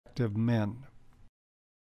attractive men.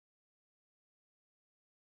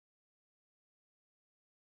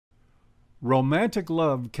 Romantic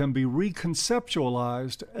love can be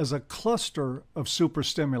reconceptualized as a cluster of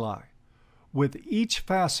superstimuli, with each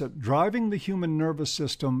facet driving the human nervous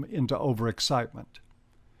system into overexcitement.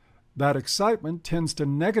 That excitement tends to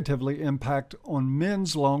negatively impact on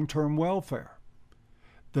men's long-term welfare.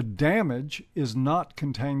 The damage is not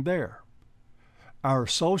contained there. Our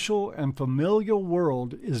social and familial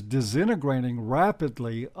world is disintegrating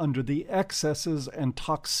rapidly under the excesses and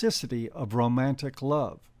toxicity of romantic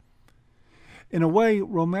love. In a way,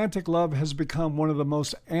 romantic love has become one of the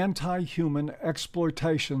most anti-human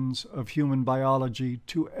exploitations of human biology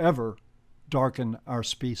to ever darken our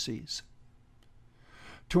species.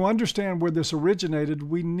 To understand where this originated,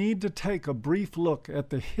 we need to take a brief look at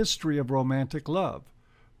the history of romantic love,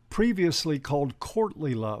 previously called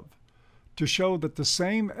courtly love, to show that the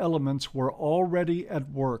same elements were already at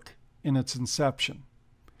work in its inception.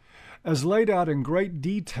 As laid out in great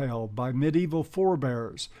detail by medieval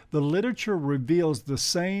forebears, the literature reveals the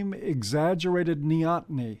same exaggerated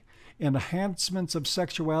neoteny, enhancements of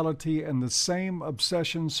sexuality, and the same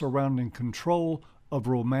obsession surrounding control of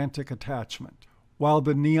romantic attachment. While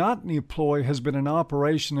the neoteny ploy has been in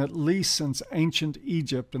operation at least since ancient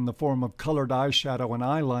Egypt in the form of colored eyeshadow and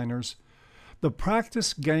eyeliners, the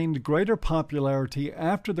practice gained greater popularity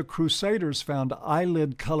after the Crusaders found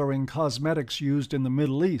eyelid-coloring cosmetics used in the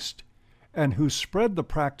Middle East, and who spread the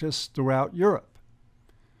practice throughout Europe.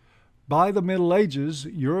 By the Middle Ages,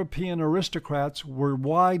 European aristocrats were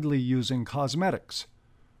widely using cosmetics,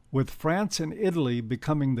 with France and Italy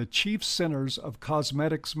becoming the chief centers of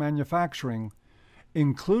cosmetics manufacturing,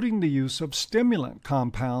 including the use of stimulant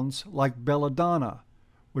compounds like belladonna,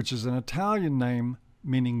 which is an Italian name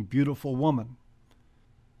meaning beautiful woman.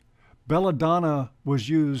 Belladonna was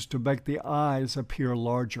used to make the eyes appear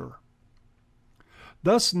larger.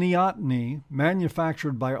 Thus, neoteny,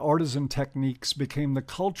 manufactured by artisan techniques, became the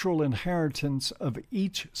cultural inheritance of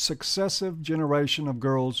each successive generation of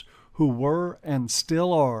girls who were, and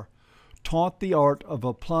still are, taught the art of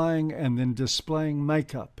applying and then displaying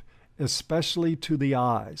makeup, especially to the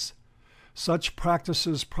eyes. Such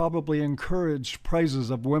practices probably encouraged praises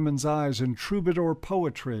of women's eyes in troubadour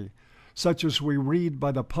poetry, such as we read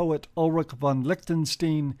by the poet Ulrich von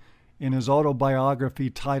Lichtenstein in his autobiography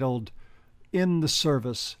titled In the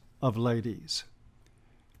Service of Ladies.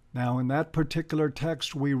 Now, in that particular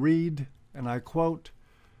text we read, and I quote,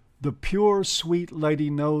 "The pure, sweet lady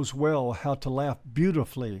knows well how to laugh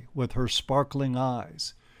beautifully with her sparkling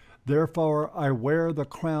eyes. Therefore I wear the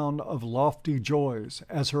crown of lofty joys,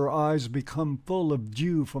 as her eyes become full of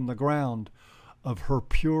dew from the ground of her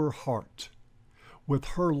pure heart. With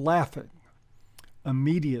her laughing,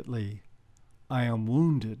 immediately I am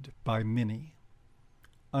wounded by many."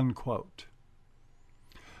 Unquote.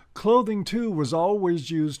 Clothing, too, was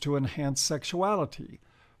always used to enhance sexuality.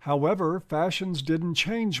 However, fashions didn't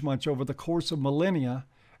change much over the course of millennia,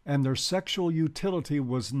 and their sexual utility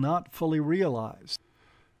was not fully realized.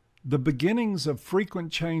 The beginnings of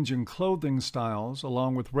frequent change in clothing styles,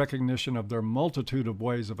 along with recognition of their multitude of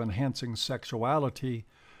ways of enhancing sexuality,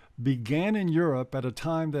 began in Europe at a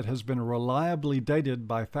time that has been reliably dated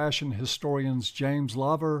by fashion historians James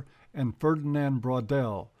Laver and Ferdinand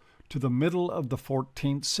Braudel to the middle of the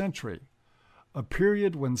 14th century, a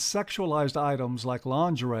period when sexualized items like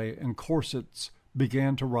lingerie and corsets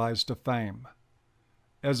began to rise to fame.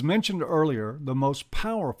 As mentioned earlier, the most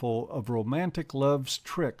powerful of romantic love's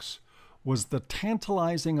tricks was the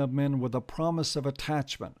tantalizing of men with a promise of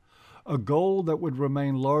attachment, a goal that would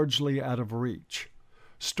remain largely out of reach.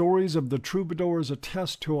 Stories of the troubadours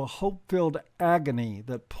attest to a hope-filled agony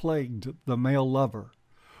that plagued the male lover,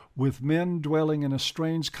 with men dwelling in a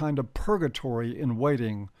strange kind of purgatory in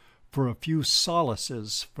waiting for a few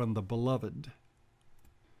solaces from the beloved.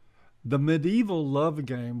 The medieval love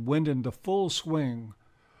game went into full swing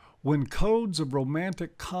when codes of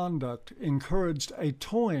romantic conduct encouraged a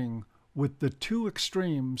toying with the two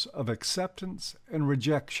extremes of acceptance and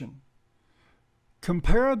rejection.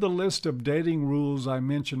 Compare the list of dating rules I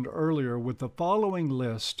mentioned earlier with the following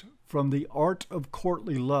list from The Art of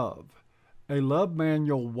Courtly Love, a love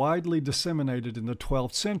manual widely disseminated in the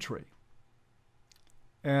 12th century.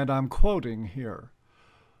 And I'm quoting here,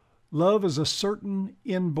 "Love is a certain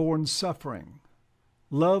inborn suffering.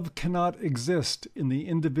 Love cannot exist in the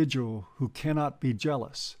individual who cannot be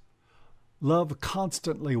jealous. Love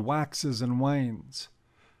constantly waxes and wanes.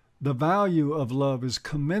 The value of love is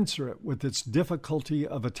commensurate with its difficulty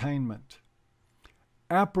of attainment.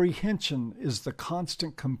 Apprehension is the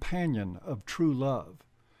constant companion of true love.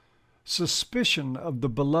 Suspicion of the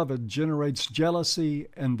beloved generates jealousy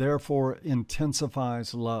and therefore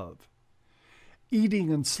intensifies love.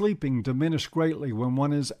 Eating and sleeping diminish greatly when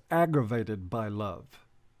one is aggravated by love.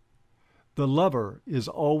 The lover is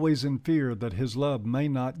always in fear that his love may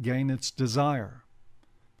not gain its desire.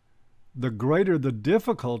 The greater the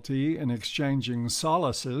difficulty in exchanging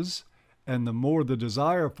solaces, and the more the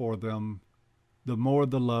desire for them, the more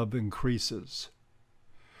the love increases.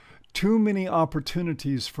 Too many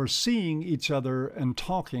opportunities for seeing each other and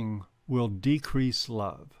talking will decrease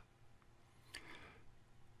love.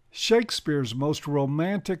 Shakespeare's most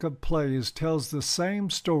romantic of plays tells the same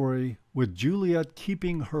story, with Juliet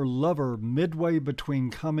keeping her lover midway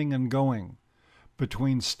between coming and going,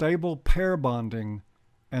 between stable pair bonding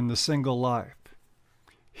and the single life.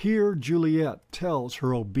 Here Juliet tells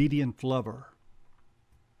her obedient lover,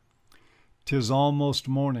 "'Tis almost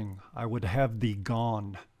morning, I would have thee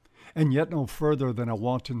gone, and yet no further than a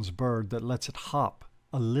wanton's bird that lets it hop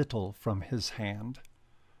a little from his hand,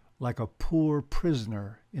 like a poor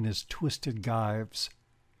prisoner in his twisted gyves,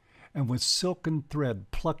 and with silken thread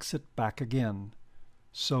plucks it back again,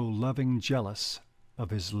 so loving jealous of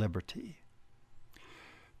his liberty."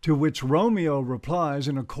 To which Romeo replies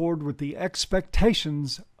in accord with the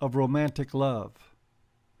expectations of romantic love,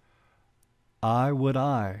 "I would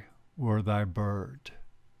I were thy bird."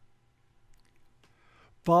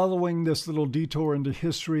 Following this little detour into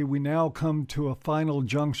history, we now come to a final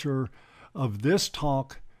juncture of this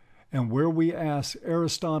talk, and where we ask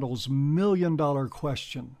Aristotle's million-dollar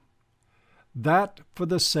question, that for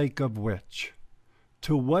the sake of which,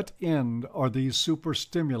 to what end are these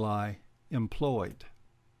superstimuli employed?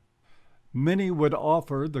 Many would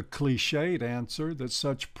offer the cliched answer that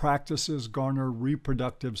such practices garner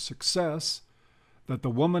reproductive success, that the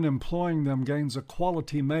woman employing them gains a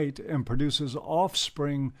quality mate and produces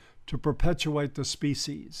offspring to perpetuate the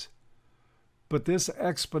species. But this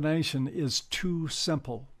explanation is too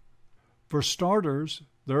simple. For starters,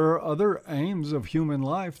 there are other aims of human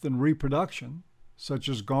life than reproduction, such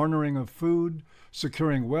as garnering of food,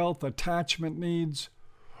 securing wealth, attachment needs,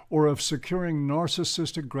 or of securing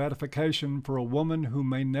narcissistic gratification for a woman who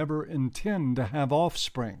may never intend to have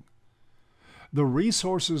offspring. The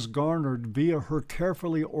resources garnered via her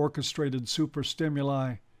carefully orchestrated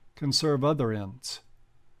superstimuli can serve other ends.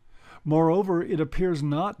 Moreover, it appears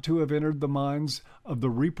not to have entered the minds of the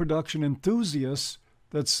reproduction enthusiasts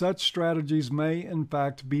that such strategies may in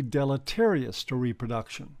fact be deleterious to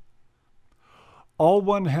reproduction. All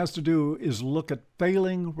one has to do is look at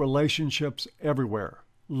failing relationships everywhere,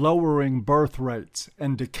 lowering birth rates,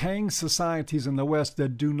 and decaying societies in the West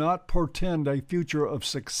that do not portend a future of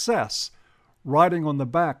success, riding on the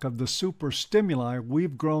back of the superstimuli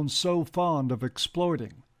we've grown so fond of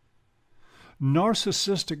exploiting.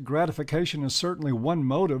 Narcissistic gratification is certainly one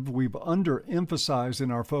motive we've underemphasized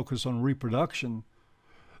in our focus on reproduction,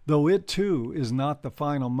 though it too is not the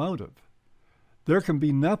final motive. There can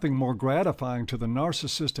be nothing more gratifying to the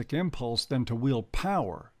narcissistic impulse than to wield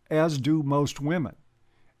power, as do most women.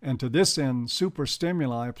 And to this end,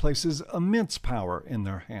 superstimuli places immense power in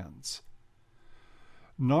their hands.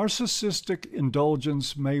 Narcissistic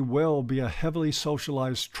indulgence may well be a heavily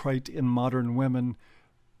socialized trait in modern women,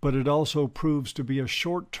 but it also proves to be a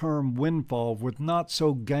short-term windfall with not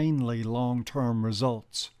so gainly long-term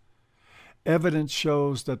results. Evidence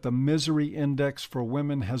shows that the misery index for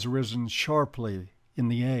women has risen sharply in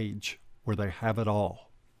the age where they have it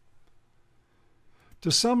all.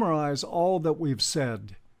 To summarize all that we've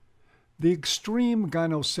said, the extreme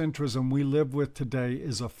gynocentrism we live with today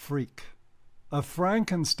is a freak, a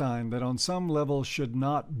Frankenstein that on some level should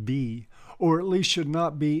not be, or at least should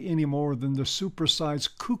not be any more than the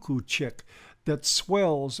supersized cuckoo chick that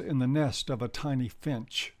swells in the nest of a tiny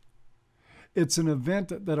finch. It's an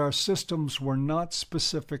event that our systems were not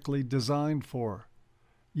specifically designed for,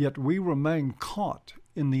 yet we remain caught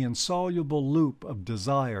in the insoluble loop of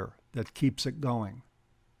desire that keeps it going.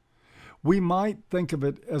 We might think of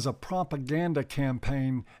it as a propaganda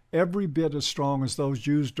campaign every bit as strong as those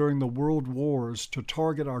used during the world wars to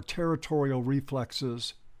target our territorial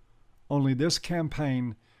reflexes, only this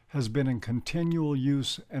campaign has been in continual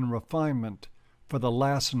use and refinement for the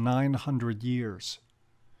last 900 years.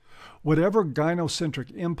 Whatever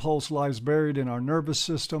gynocentric impulse lies buried in our nervous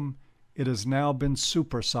system, it has now been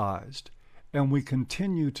supersized, and we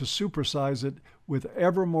continue to supersize it with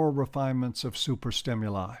ever more refinements of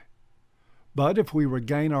superstimuli. But if we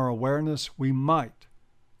regain our awareness, we might,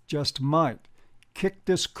 just might, kick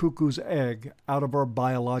this cuckoo's egg out of our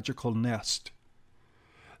biological nest.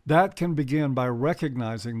 That can begin by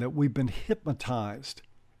recognizing that we've been hypnotized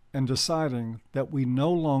and deciding that we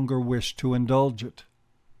no longer wish to indulge it.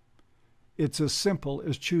 It's as simple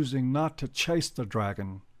as choosing not to chase the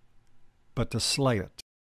dragon, but to slay it.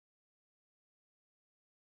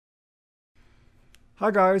 Hi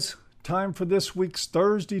guys, time for this week's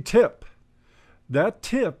Thursday tip. That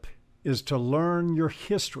tip is to learn your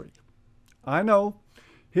history. I know,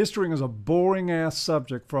 history is a boring-ass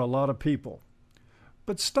subject for a lot of people.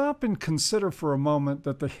 But stop and consider for a moment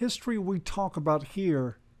that the history we talk about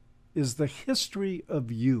here is the history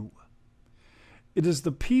of you. It is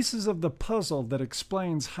the pieces of the puzzle that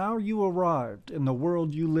explains how you arrived in the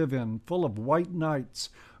world you live in, full of white knights,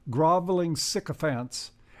 groveling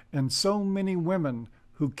sycophants, and so many women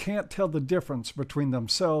who can't tell the difference between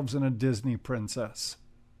themselves and a Disney princess.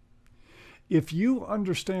 If you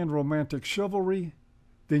understand romantic chivalry,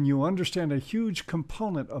 then you understand a huge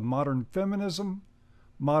component of modern feminism,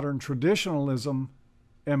 modern traditionalism,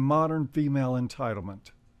 and modern female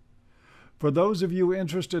entitlement. For those of you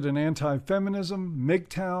interested in anti-feminism,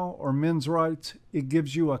 MGTOW, or men's rights, it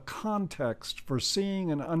gives you a context for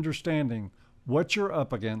seeing and understanding what you're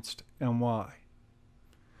up against and why.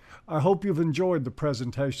 I hope you've enjoyed the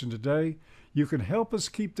presentation today. You can help us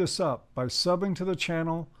keep this up by subbing to the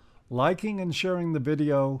channel, liking and sharing the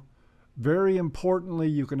video. Very importantly,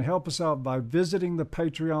 you can help us out by visiting the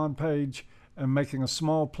Patreon page and making a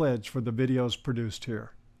small pledge for the videos produced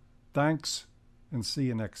here. Thanks, and see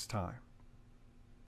you next time.